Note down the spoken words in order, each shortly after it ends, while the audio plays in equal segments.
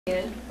I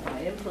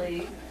am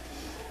pleased.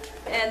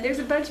 And there's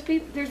a bunch of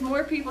people, there's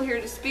more people here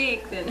to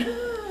speak than,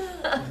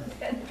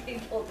 than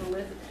people to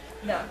listen.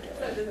 No.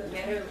 So it doesn't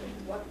matter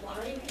what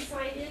line you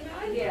sign in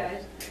on?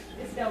 Yeah,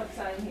 just don't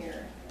sign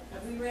here.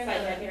 We ran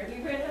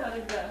out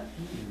of the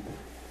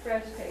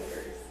fresh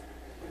papers.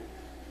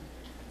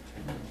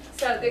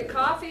 So the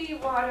coffee,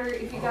 water,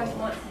 if you guys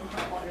want some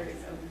hot water,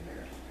 is over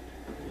here.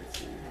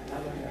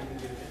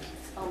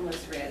 It's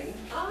almost ready.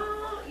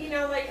 Oh, you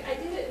know, like I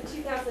did it in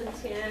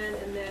 2010,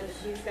 and then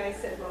these guys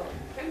said, well,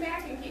 come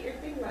back and get your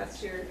thing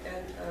last year.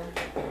 And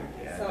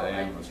yeah, so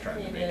Diane was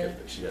trying to make it,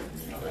 but she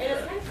doesn't need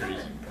and it's kind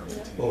of fun.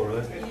 Oh,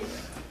 really?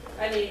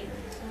 I mean,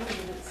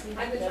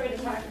 I've been trying to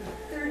talk to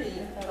 30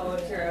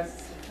 volunteers,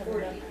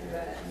 40,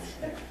 but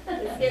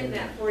it's getting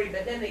that 40,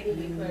 but then they can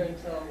be clear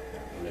until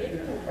maybe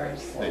March.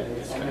 It's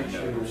kind of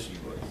know who she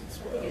was as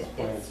well.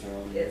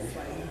 It's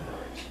like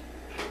March.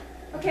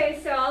 Okay,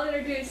 so I'll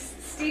introduce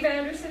Steve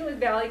Anderson with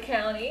Valley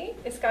County.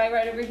 This guy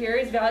right over here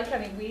is Valley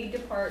County Weed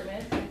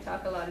Department. We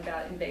talk a lot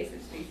about invasive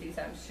species,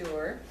 I'm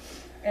sure.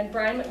 And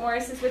Brian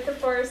McMorris is with the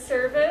Forest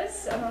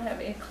Service. I don't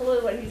have any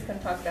clue what he's going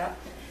to talk about.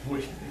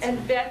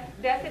 And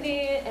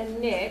Bethany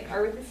and Nick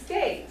are with the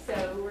state.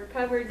 So we're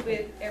covered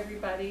with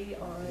everybody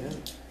on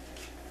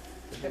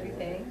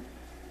everything.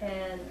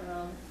 And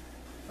I'll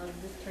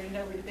just turn it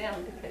over to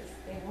them because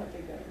they know what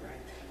they're doing.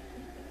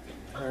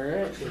 All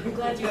right. I'm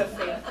glad you have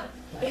faith.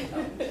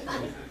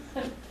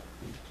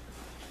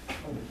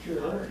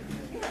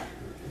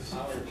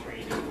 Power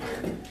training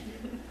here.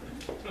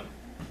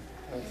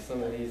 Have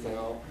some of these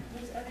out.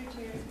 There's other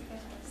chairs we can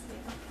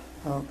sit.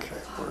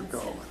 Okay, we're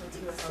going.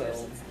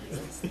 So,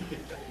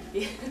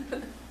 yeah,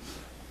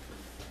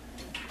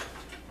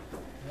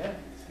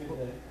 it's good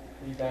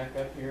to be back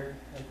up here.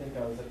 I think I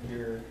was up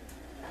here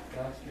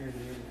last year,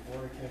 the year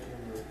before. I can't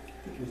remember.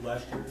 I think it was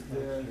last year. Was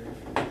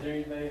there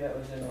anybody that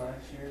was in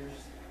last year's?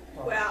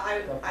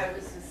 Well, I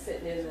was just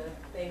sitting in the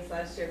things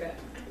last year, but I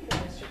think I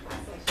missed your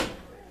class last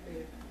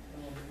year.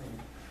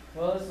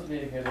 Well, this will be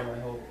a good one, I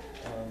hope.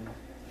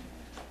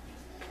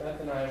 Beth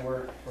and I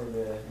work for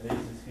the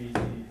Invasive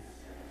Species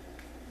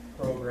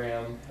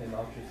program and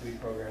noxious weed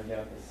program down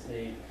at the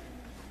state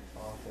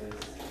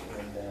office,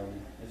 and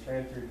just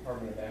ran through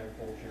Department of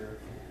Agriculture.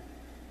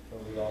 But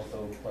we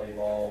also play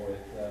ball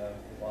with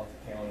lots of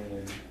county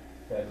and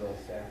federal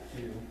staff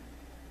too.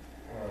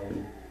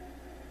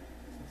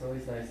 It's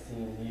always nice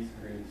seeing these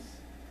groups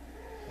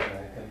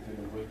come through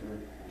the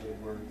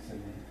woodworks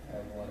and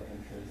have a lot of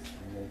interest,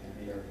 and they can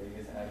be our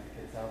biggest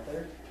advocates out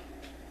there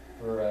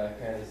for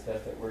kind of the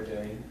stuff that we're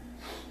doing.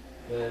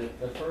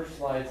 The first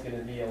slide is going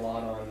to be a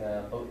lot on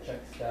boat check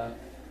stuff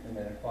and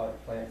then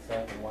aquatic plant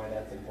stuff and why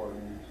that's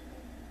important.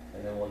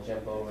 And then we'll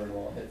jump over and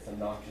we'll hit some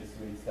noxious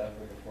weed stuff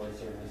with the Forest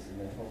Service, and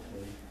then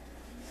hopefully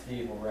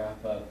Steve will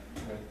wrap up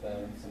with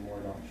some more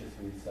noxious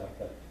weed stuff.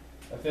 But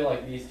I feel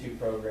like these two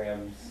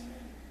programs,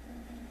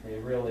 they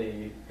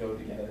really go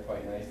together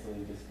quite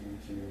nicely just due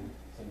to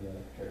some of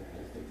the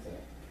characteristics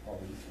that all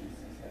these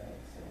species have.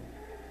 So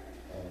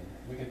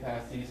we can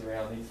pass these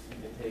around. These you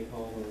can take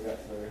home. We've got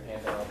some other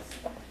handouts.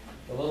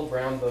 The little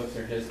brown books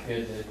are just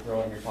good to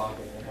throw in your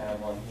pocket and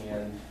have on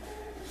hand,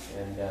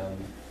 and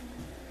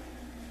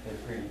they're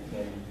pretty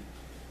handy.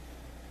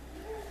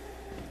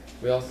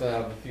 We also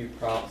have a few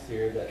props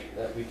here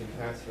that we can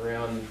pass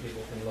around and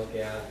people can look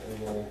at, and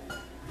we'll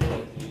go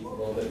into these a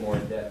little bit more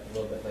in depth a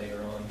little bit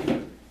later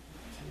on.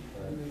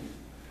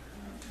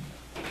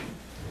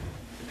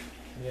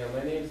 Yeah,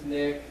 my name's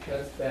Nick,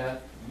 that's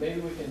Beth.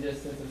 Maybe we can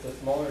just, since it's a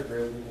smaller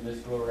group, we can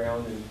just go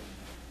around and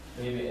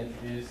maybe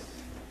introduce,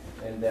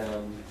 and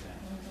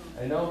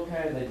I know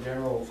kind of the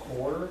general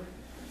core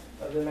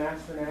of the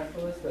Master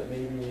Naturalist, but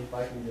maybe if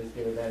I can just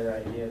get a better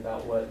idea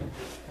about what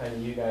kind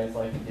of you guys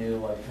like to do,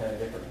 like kind of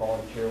different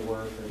volunteer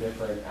work or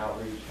different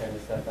outreach kind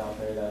of stuff out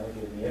there, that'll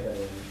give me a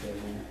better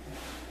understanding.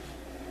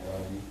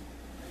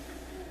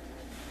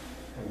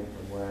 Coming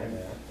from where I'm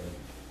at.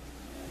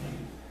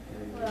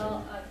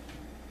 Well,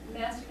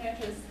 Master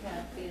Naturalists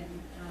have been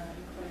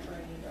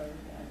incorporated, or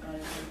not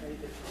incorporated,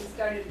 but we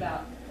started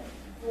about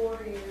 4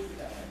 years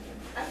ago.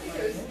 I think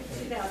it was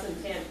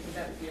 2010 because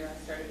that was the year I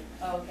started.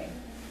 Oh, okay.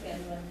 10,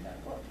 11,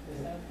 12,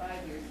 so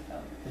 5 years ago.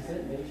 Is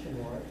it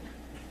nationwide?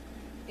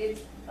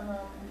 It's,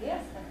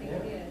 yes, I think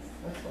it is.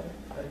 That's fine.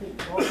 I think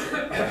probably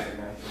the Master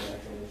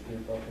Naturalist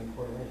group up in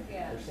Coeur d'Alene.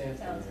 Yeah, Or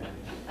Sandstone.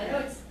 I know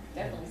it's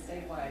definitely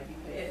statewide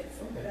because It's,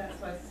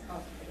 that's why it's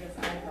called, I guess,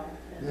 Idaho.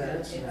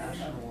 Yeah, it's It's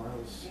national. I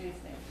was It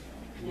is national.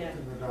 Yeah.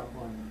 looking it up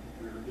when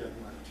we were getting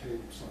our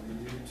tapes on the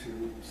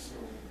YouTube, so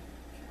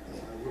as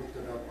I looked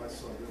it up, I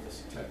saw there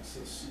was a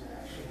Texas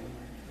national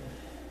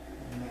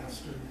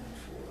master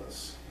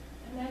naturalist.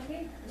 And I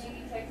think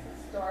maybe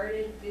Texas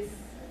started this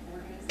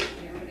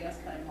organization, everybody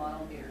else kind of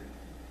modeled their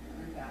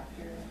group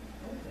after.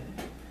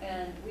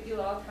 And we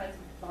do all kinds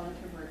of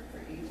volunteer work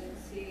for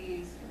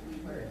agencies. We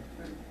work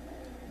for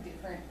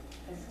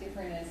as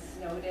different as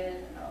Snowden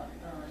on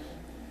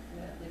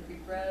the Lake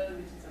Creek Road,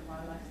 which is a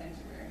wildlife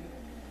sanctuary,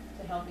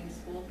 to helping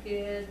school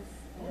kids.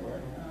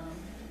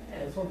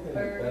 That's one thing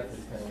birds, that's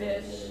kind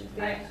of Fish.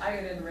 I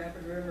got in the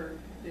Rapid River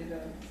do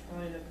the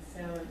spawning of the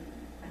salmon.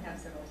 I have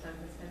several times,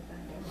 it's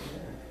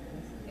fantastic.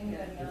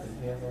 Anybody else?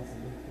 He has lots of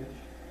big fish.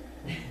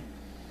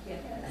 Yeah,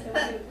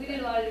 so we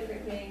do a lot of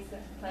different things,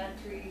 like plant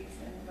trees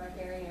and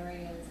riparian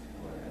areas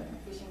or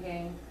fishing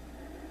game.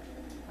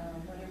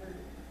 Whatever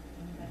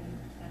anybody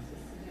asks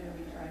us to do,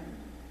 we try.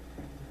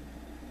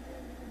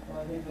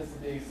 Well, I think this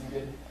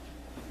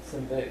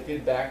will be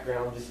good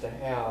background just to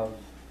have,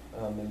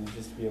 and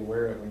just to be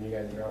aware of when you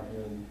guys are out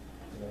here in,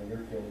 your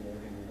field and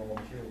everything, and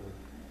volunteer work.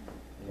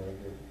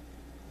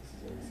 This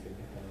is always good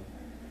to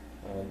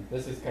have.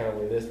 This is kind of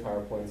where this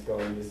PowerPoint's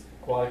going, just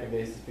aquatic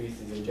invasive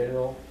species in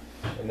general,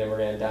 and then we're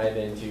going to dive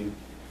into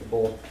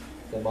both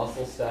the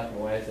mussel stuff and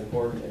why it's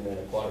important, and then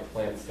aquatic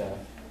plant stuff.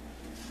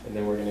 And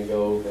then we're going to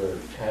go over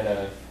kind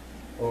of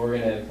what we're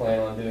going to plan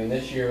on doing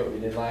this year, what we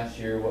did last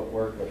year, what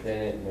worked, what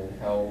didn't, and then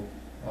how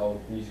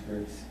these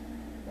groups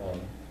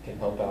can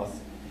help us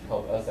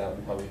out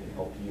and how we can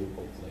help you,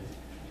 hopefully.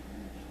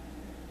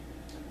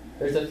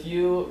 There's a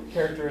few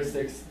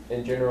characteristics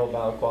in general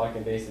about aquatic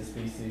invasive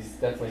species,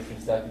 definitely some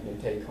stuff you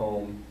can take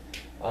home.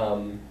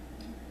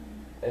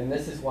 And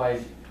this is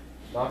why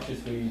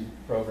noxious weed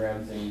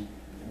programs and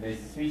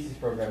invasive species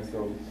programs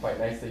go quite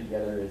nicely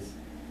together, is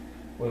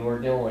when we're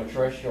dealing with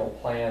terrestrial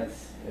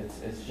plants,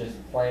 it's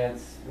just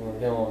plants. When we're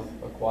dealing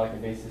with aquatic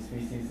invasive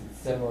species, it's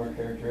similar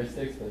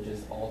characteristics, but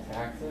just all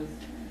taxes.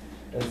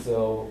 And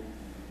so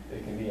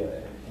it can be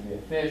a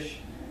fish,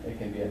 it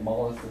can be a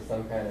mollusk of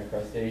some kind of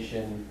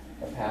crustacean,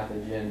 a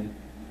pathogen,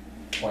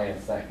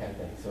 plants, that kind of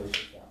thing. So it's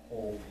just that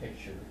whole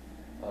picture.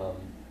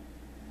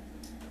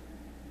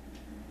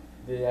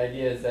 The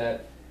idea is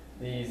that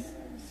these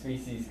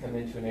species come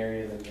into an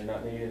area that they're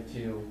not native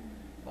to.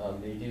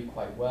 They do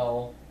quite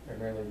well,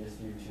 primarily just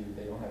due to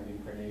they don't have any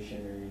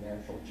predation or any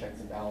natural checks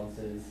and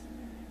balances.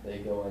 They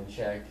go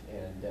unchecked,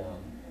 and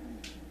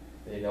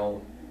they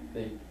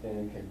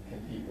then can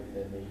compete with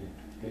the native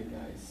good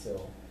guys.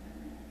 So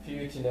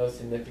few to no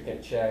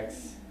significant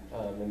checks,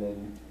 and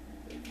then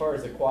as far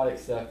as aquatic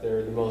stuff,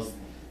 they're the most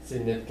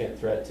significant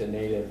threat to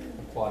native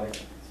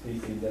aquatic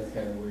species. That's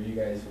kind of where you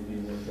guys will be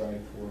more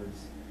drive towards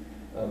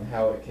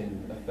how it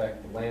can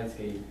affect the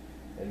landscape,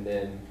 and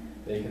then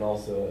they can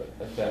also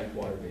affect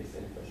water-based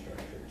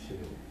infrastructure too.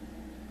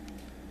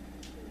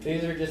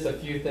 These are just a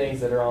few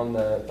things that are on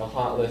the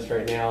hot list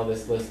right now.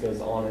 This list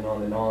goes on and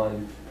on and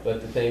on,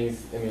 but the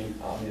things,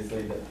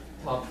 obviously the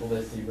top of the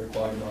list, zebra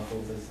quag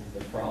mussels, this is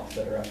the crops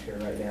that are up here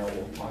right now.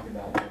 We'll talk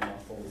about the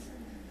mussels.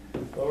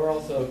 But we're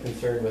also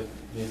concerned with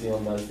New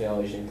Zealand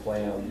mudsnail, Asian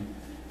clam,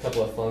 a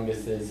couple of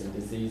funguses and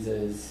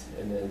diseases,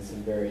 and then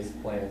some various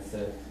plants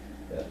that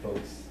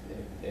folks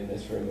in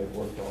this room have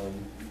worked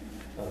on.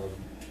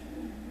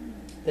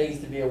 Things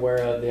to be aware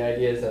of. The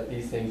idea is that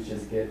these things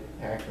just get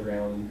packed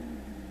around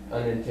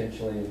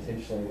unintentionally,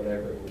 intentionally,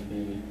 whatever it would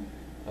be,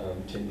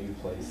 to new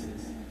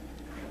places.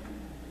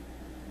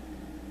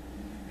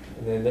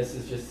 And then this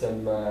is just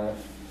some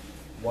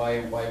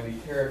why we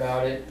care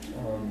about it.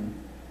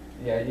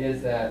 The idea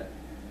is that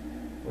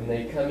when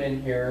they come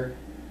in here,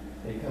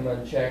 they come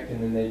unchecked,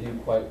 and then they do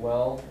quite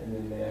well, and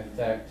then they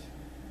affect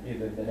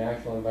either the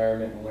natural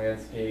environment and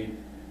landscape,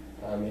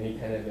 any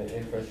kind of an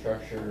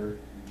infrastructure,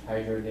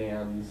 hydro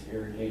dams,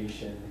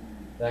 irrigation,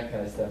 that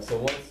kind of stuff.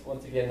 So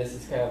once again, this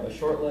is kind of a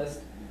short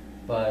list,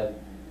 but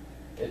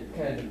it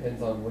kind of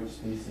depends on which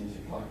species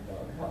you're talking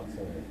about and how it's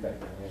going to affect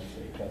the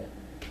landscape.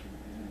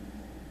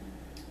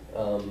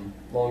 But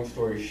long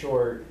story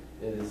short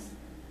is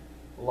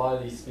a lot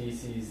of these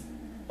species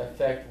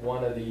affect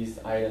one of these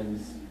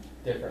items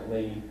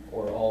differently,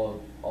 or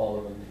all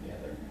of them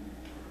together.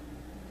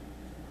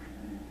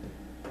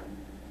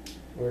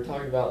 We were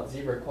talking about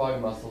zebra quag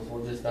mussels.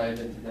 We'll just dive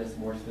into this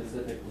more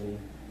specifically.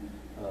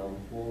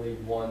 We'll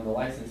leave one. The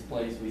license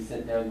plates we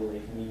sent down to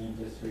Lake Mead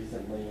just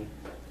recently,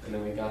 and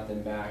then we got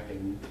them back,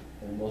 and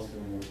most of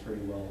them were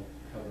pretty well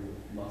covered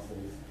with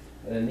mussels.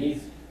 And then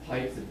these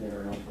pipes have been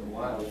around for a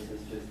while. This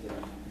is just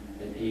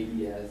an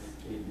ABS.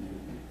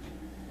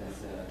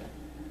 That's a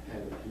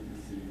kind of a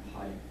PVC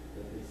pipe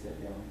that they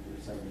set down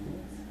for several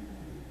months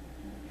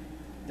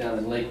down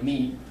in Lake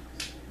Mead.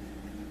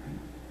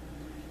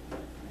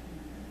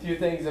 A few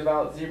things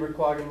about zebra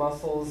quag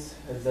mussels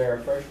is they're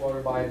a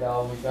freshwater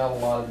bivalve. We've got a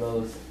lot of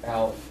those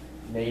out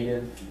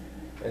native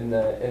in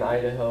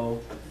Idaho,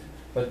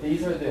 but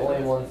these are the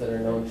only ones that are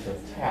known to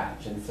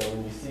attach. And so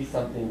when you see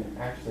something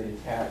actually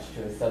attached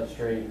to a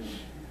substrate,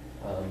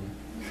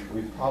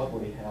 we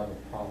probably have a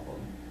problem.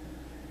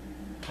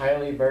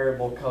 Highly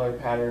variable color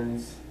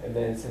patterns, and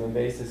then some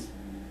invasive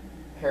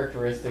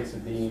characteristics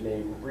would be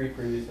they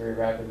reproduce very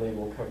rapidly.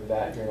 We'll cover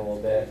that here in a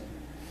little bit.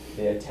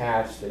 They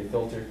attach, they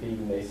filter feed,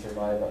 and they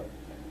survive out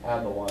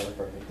of the water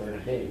for up to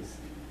 30 days.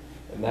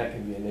 And that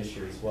can be an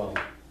issue as well.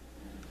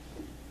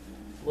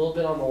 A little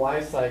bit on the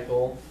life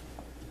cycle.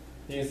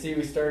 You can see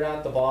we start out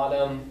at the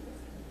bottom.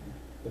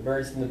 The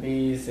birds and the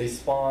bees, they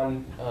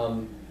spawn.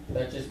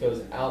 That just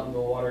goes out in the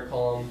water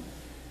column.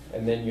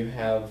 And then you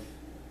have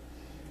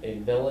a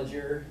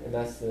villager, and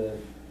that's the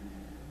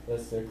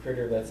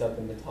critter that's up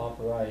in the top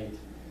right.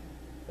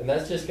 And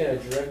that's just going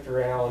to drift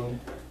around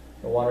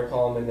the water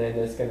column, and then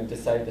it's gonna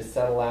decide to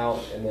settle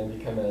out and then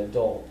become an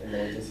adult, and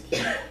then just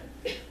keep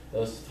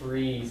those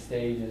 3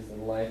 stages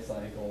in life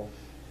cycle,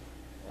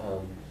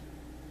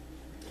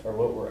 are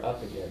what we're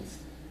up against.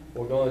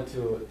 We'll go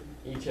into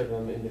each of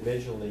them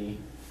individually.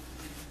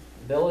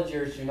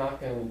 Villagers you're not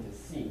going to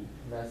see,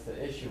 and that's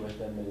the issue with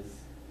them is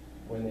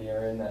when they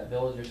are in that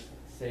villager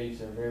stage,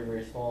 they're very,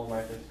 very small,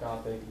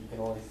 microscopic, you can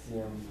only see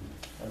them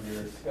under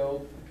your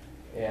scope,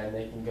 and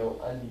they can go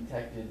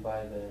undetected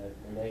by the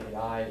naked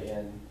eye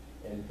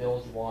and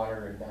bilge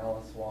water and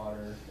ballast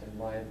water and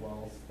live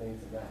wells,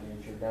 things of that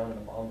nature, down in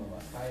the bottom of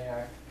a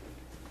kayak.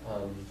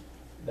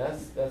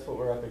 That's what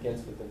we're up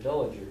against with the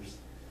villagers.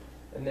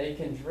 And they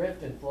can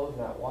drift and float in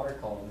that water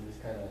column,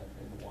 just kind of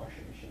in the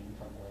washing machine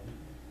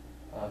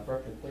tumbling, for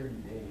up to 30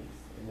 days.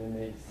 And then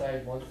they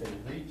decide once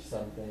they reach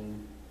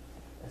something,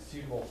 a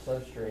suitable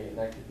substrate, and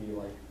that could be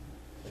like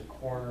the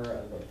corner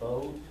of a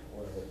boat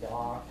or the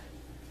dock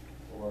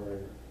or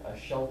a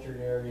sheltered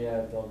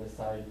area, they'll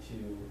decide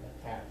to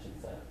attach and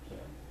set up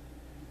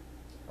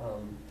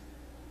camp.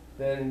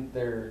 Then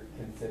they're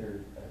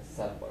considered a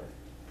settler.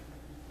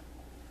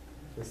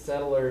 The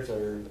settlers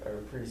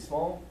are pretty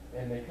small,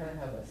 and they kind of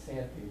have a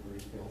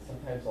sandpapery feel.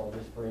 Sometimes I'll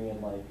just bring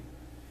in like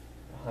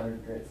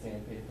 100 grit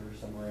sandpaper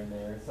somewhere in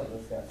there, something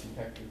that's got some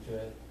texture to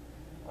it,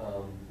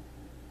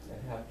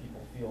 and have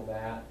people feel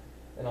that.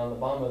 And on the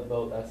bottom of the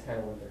boat, that's kind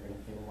of what they're going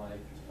to feel like.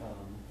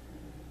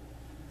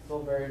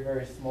 Still very,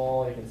 very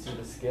small. You can see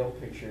the scale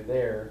picture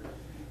there.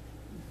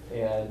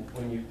 And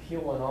when you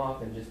peel one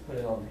off and just put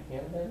it on the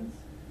hand ends,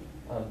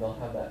 they'll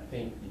have that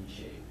faint V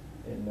shape,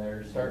 and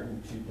they're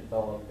starting to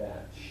develop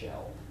that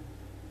shell.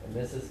 And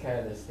this is kind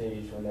of the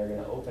stage when they're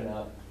going to open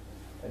up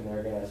and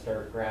they're going to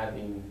start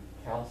grabbing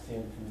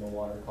calcium from the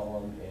water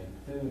column and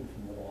food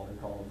from the water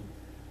column,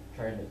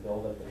 trying to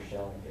build up their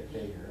shell and get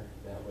bigger.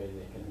 That way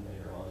they can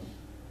later on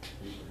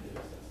reproduce.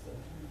 That's the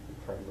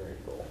primary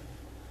goal.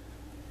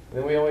 And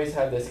then we always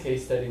have this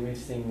case study. We've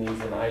seen these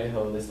in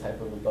Idaho, this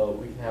type of a boat.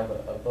 We can have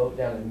a boat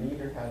down in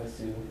Mead or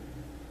Havasu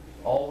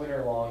all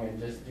winter long, and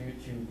just due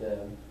to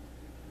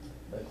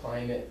the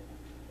climate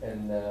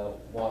and the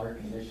water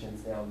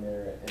conditions down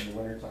there in the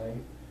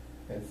wintertime,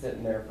 been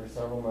sitting there for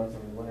several months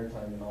over the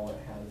wintertime, and all it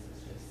has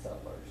is just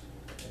settlers.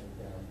 And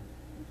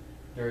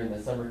during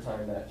the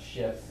summertime that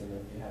shifts, and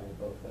if you have a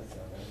boat that's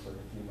down there for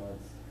a few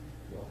months,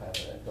 you'll have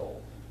an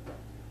adult.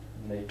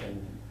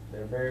 And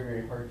they're very,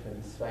 very hard to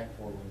inspect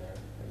for when they're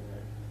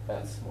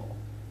that small.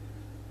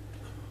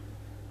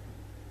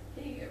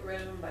 Can you get rid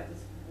of them by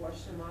just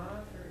washing them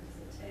off, or does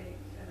it take?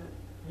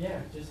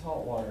 Yeah, just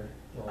hot water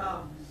kills them.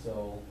 Oh.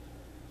 So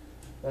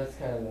that's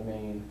kind of the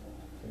main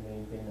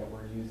thing that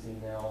we're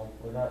using now.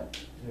 We're not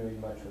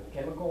doing much with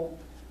chemical.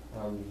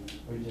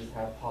 We just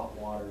have hot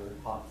water,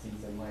 hot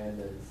season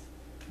Landa's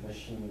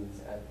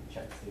machines at the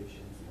check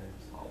stations, and they're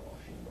just hot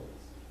washing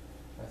boats.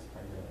 That's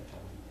primarily how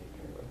we take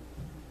care of them.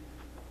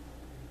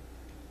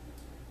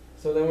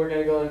 So then we're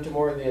going to go into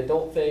more of the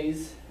adult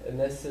phase, and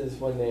this is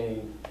when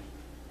they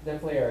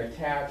definitely are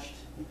attached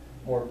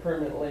more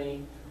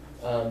permanently.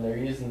 They're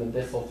using the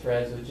bissel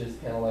threads, which is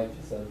kind of like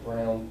just a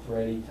brown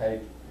thready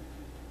type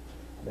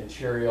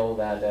material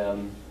that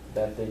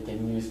they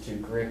can use to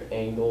grip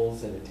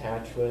angles and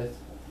attach with.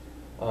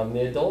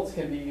 The adults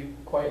can be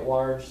quite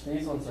large.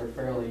 These ones are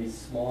fairly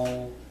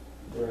small.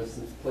 There are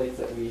some plates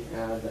that we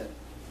had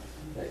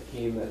that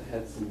came that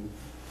had some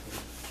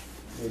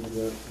maybe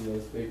some of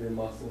those bigger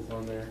mussels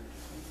on there.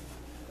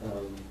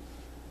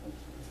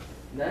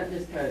 And that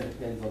just kind of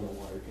depends on the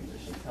water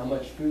conditions, how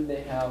much food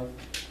they have,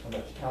 how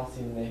much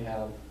calcium they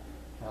have,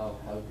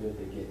 how good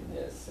they get in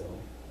this. So.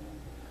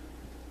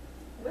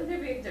 Would there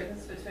be a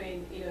difference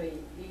between,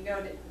 you can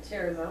go to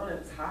Arizona,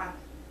 it's hot.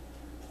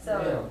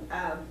 So,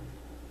 yeah.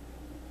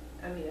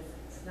 I mean,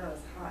 it's not as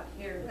hot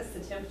here. What's the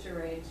temperature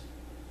range?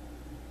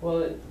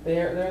 Well,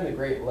 they're in the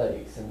Great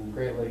Lakes, and the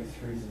Great Lakes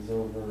freezes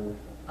over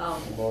Oh.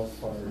 for the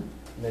most part. And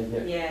they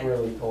get Yeah.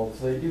 really cold,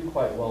 so they do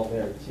quite well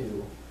there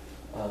too.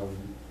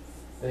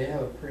 They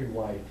have a pretty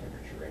wide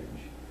temperature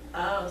range.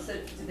 Oh, so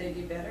do they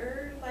do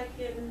better, like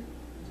in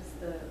just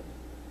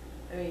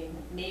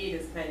Mead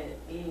is kind of,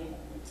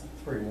 It's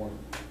pretty warm.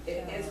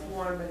 it's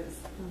warm, but it's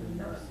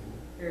not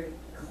very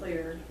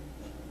clear.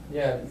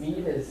 Yeah,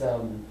 Mead is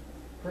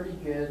pretty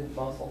good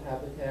mussel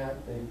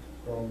habitat. They've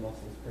grown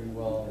mussels pretty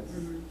well. It's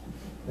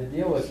the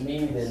deal with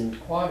Mead and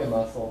quagga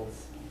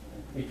mussels,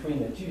 between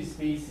the two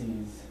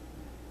species,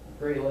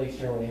 Great Lakes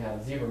generally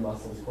have zebra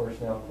mussels. Of course,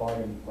 now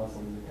quagga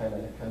mussels are kind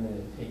of come in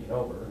and take it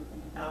over.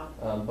 Oh.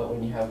 But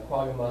when you have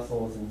quagga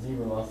mussels and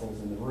zebra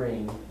mussels in the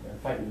ring, they're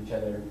fighting each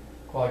other,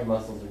 quagga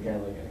mussels are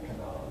generally going to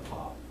come out on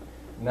top.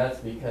 And that's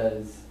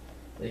because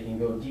they can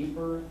go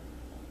deeper.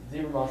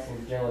 Zebra mussels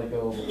generally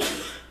go down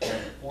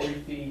to 40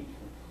 feet.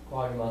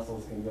 Quagga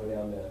mussels can go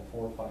down to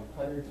 400 or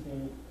 500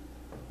 feet.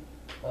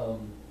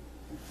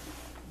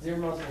 Zebra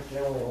mussels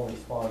generally only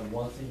spawn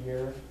once a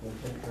year when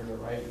temperatures are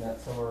right, and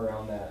that's somewhere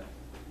around that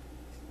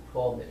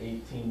 12 to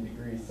 18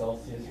 degrees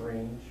Celsius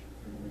range.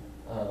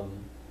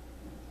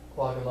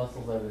 Quagga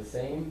mussels are the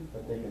same,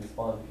 but they can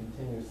spawn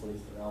continuously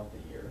throughout the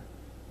year.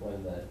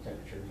 when the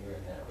temperatures are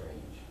in that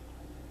range.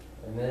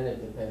 And then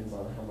it depends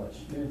on how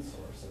much food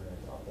source there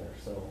is out there.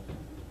 So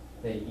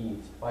they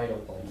eat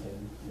phytoplankton,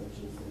 which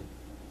is the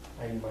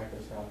tiny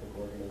microscopic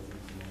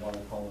organisms in the water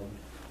column,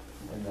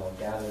 and they'll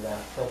gather that,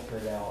 filter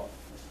it out,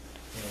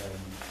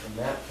 and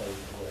that plays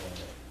a role in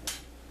it.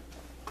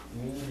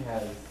 Mead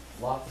has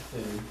lots of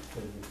food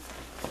because it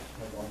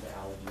has lots of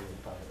algae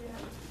and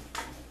phytoplankton,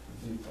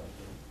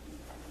 zooplankton,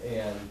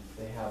 and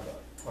they have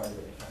quite a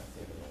bit of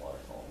calcium in the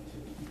water column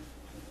too.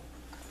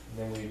 And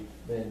then we've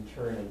been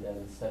turned and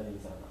done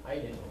studies on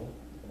Idaho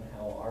and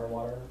how our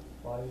water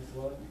bodies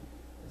look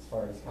as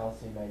far as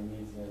calcium,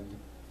 magnesium,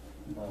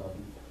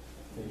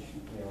 fish,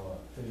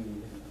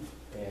 food,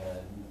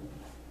 and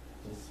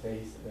just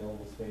space,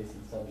 available space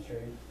and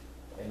substrate,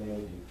 and they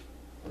would do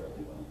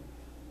really well.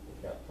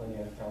 We've got plenty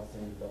of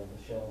calcium to build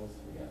the shells,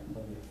 we got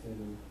plenty of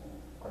food.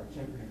 Our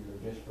temperatures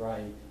are just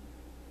right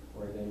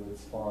where they would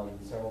spawn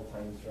several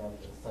times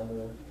throughout the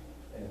summer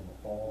and in the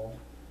fall.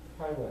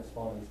 Probably won't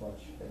spawn as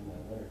much in the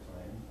winter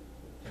time.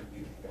 The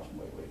temperatures drop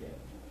way down.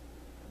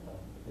 But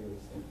they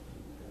would still be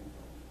very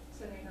well.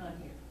 So they're not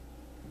here.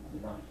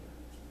 They're not here.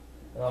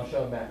 And I'll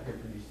show a map here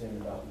pretty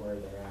soon about where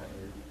they're at in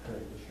their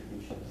current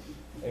distribution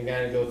and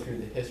kind of go through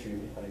the history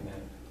behind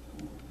that.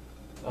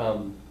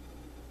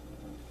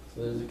 So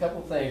there's a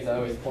couple things I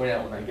always point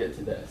out when I get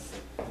to this.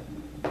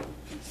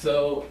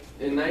 So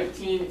in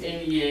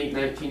 1988,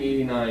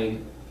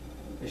 1989,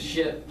 a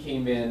ship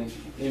came in.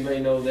 Anybody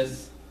know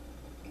this?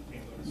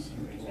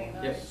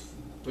 Yep.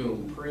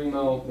 Boom.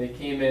 Primo. They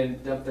came in,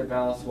 dumped their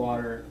ballast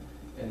water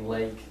in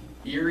Lake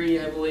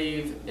Erie, I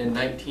believe, in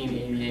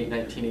 1988,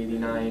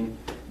 1989,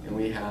 and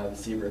we have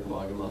zebra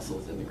quagga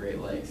mussels in the Great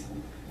Lakes.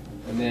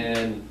 And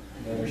then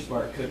another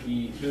smart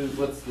cookie.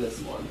 What's this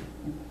one?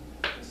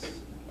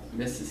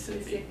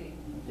 Mississippi.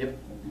 Yep.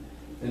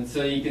 And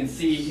so you can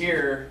see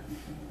here,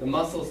 the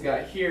mussels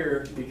got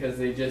here because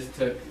they just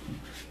took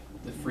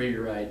the free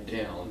ride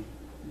down.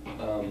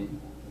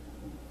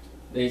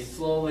 They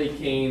slowly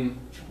came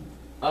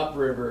up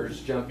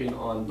rivers jumping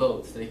on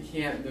boats. They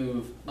can't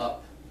move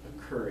up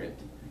a current.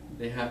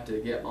 They have to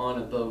get on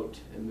a boat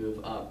and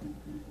move up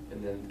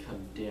and then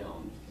come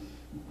down.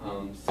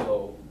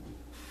 So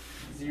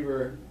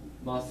zebra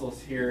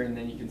mussels here, and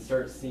then you can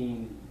start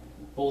seeing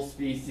both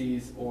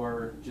species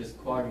or just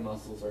quagga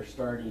mussels are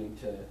starting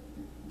to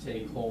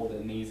take hold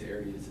in these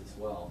areas as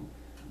well.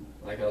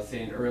 Like I was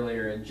saying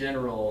earlier, in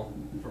general,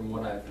 from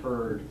what I've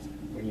heard,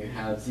 when you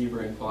have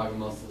zebra and quagga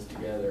mussels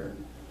together,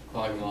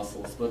 quagga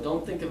mussels, but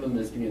don't think of them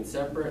as being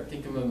separate.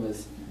 Think of them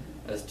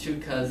as two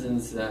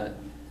cousins that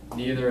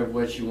neither of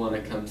which you want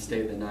to come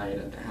stay the night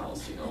at the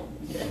house. You don't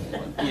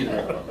want either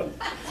of them.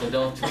 So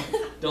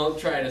don't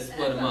try to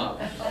split them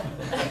up.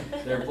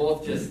 They're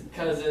both just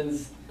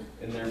cousins,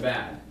 and they're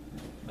bad.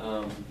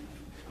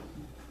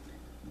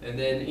 And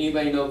then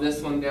anybody know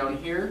this one down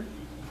here?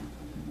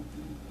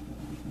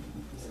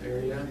 This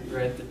area,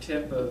 right at the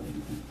tip of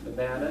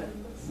Nevada?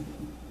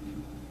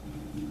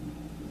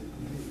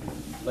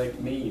 Lake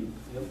Mead.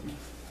 Yep.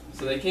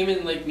 So they came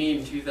in Lake Mead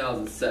in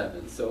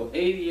 2007. So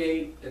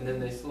 88, and then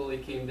they slowly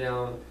came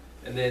down,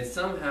 and then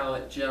somehow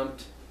it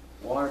jumped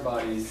water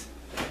bodies,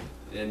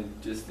 and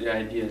just the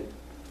idea,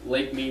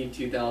 Lake Mead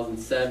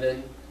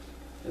 2007.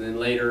 And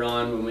then later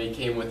on, when we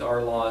came with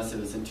our laws,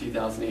 it was in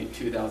 2008,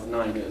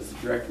 2009. It was a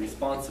direct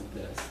response of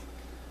this.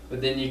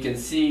 But then you can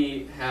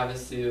see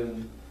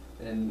Havasu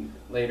and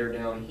later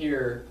down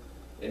here,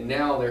 and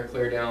now they're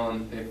clear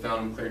down. They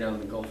found them clear down in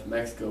the Gulf of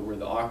Mexico where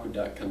the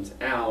aqueduct comes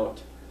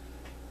out.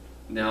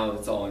 Now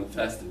it's all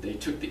infested. They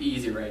took the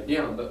easy ride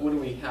down. But what do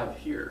we have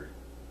here?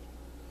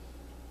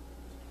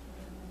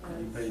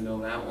 Anybody know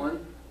that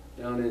one?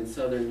 Down in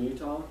southern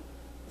Utah?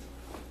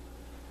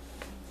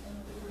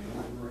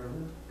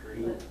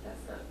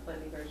 That's not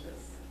Plenty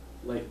versus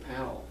Lake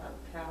Powell.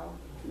 Powell.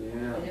 Yeah.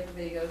 And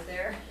everybody goes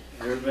there.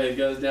 Everybody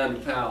goes down to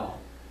Powell.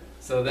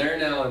 So they're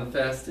now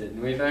infested.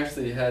 And we've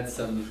actually had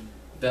some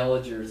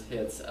Belliger's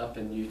hits up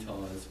in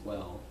Utah as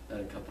well, at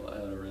a couple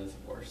of other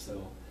reservoirs.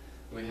 So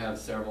we have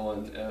several,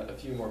 and a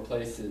few more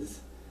places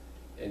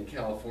in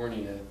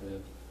California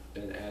have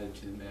been added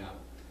to the map.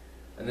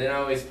 And then I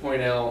always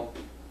point out,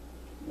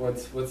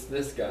 what's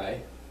this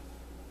guy?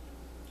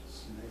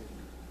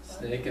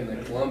 Snake in the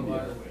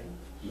Columbia.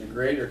 The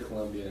Greater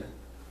Columbia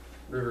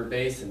River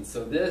Basin.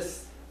 So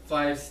this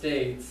 5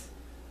 states,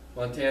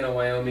 Montana,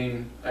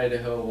 Wyoming,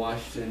 Idaho,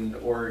 Washington,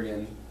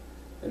 Oregon,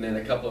 and then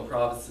a couple of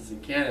provinces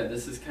in Canada,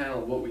 this is kind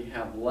of what we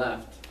have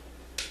left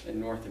in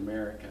North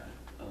America.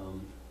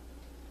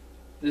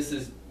 This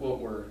is what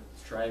we're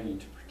striving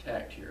to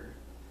protect here.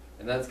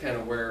 And that's kind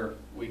of where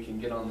we can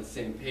get on the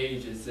same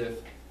page, as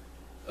if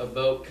a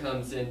boat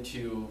comes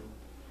into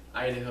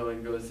Idaho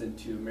and goes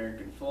into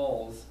American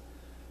Falls,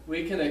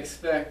 we can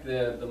expect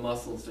the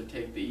mussels to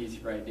take the easy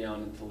ride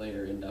down and to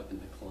later end up in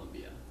the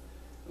Columbia.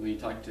 And when you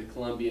talk to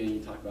Columbia,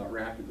 you talk about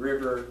Rapid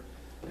River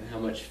and how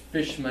much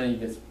fish money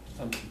gets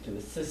pumped into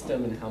the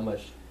system and how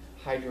much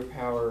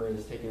hydropower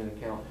is taken into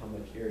account, how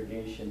much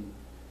irrigation,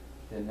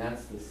 then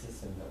that's the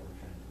system that we're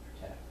trying to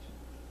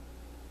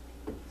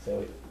protect.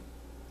 So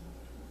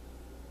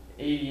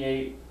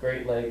 '88,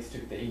 Great Lakes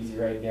took the easy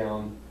ride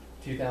down.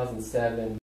 2007,